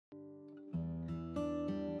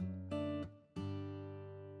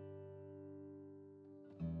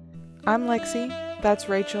I'm Lexi, that's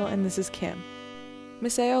Rachel, and this is Kim.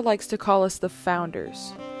 Miss Ao likes to call us the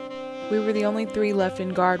founders. We were the only 3 left in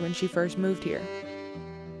guard when she first moved here.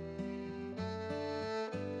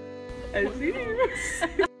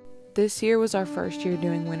 This year was our first year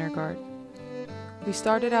doing winter guard. We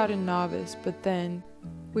started out in novice, but then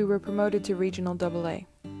we were promoted to regional AA.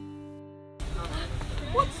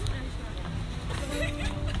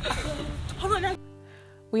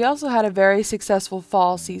 We also had a very successful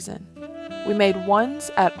fall season. We made ones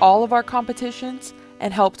at all of our competitions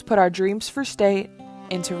and helped put our dreams for state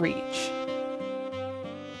into reach.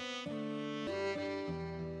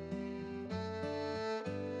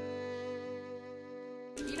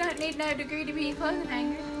 You don't need no degree to be a clothing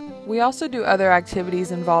hanger. We also do other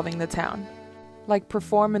activities involving the town, like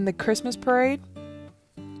perform in the Christmas parade,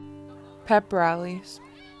 pep rallies,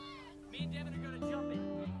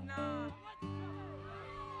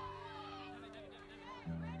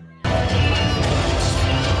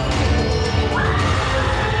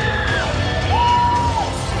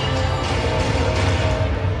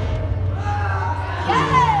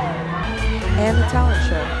 and the talent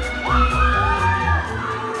show.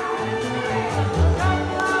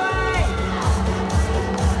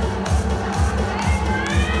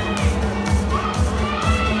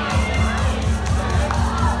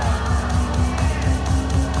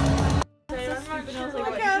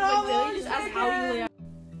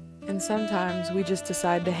 And sometimes we just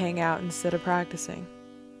decide to hang out instead of practicing.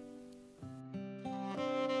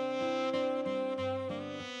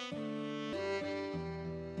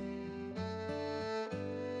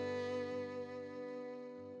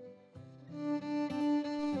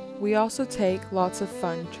 We also take lots of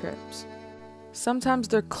fun trips. Sometimes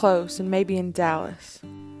they're close and maybe in Dallas,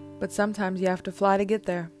 but sometimes you have to fly to get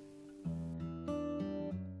there.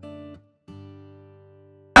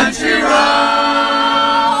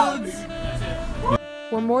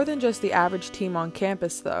 We're more than just the average team on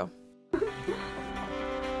campus, though. Beast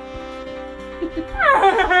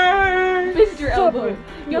your elbow.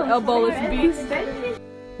 Your elbow is beast.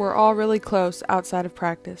 We're all really close outside of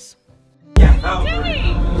practice.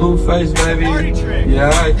 Blue face, baby.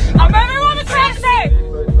 Yeah. I'm everyone to trash day.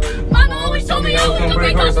 Mama always told me always to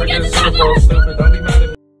break us against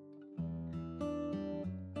the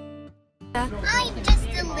I'm just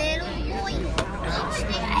a little boy.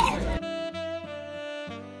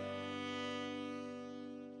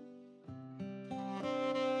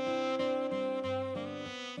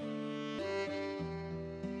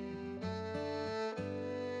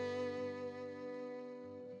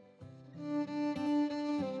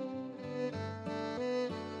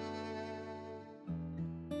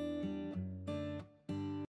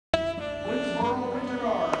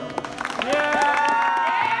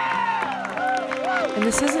 And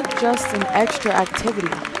this isn't just an extra activity.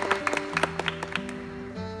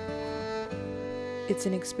 It's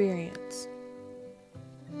an experience.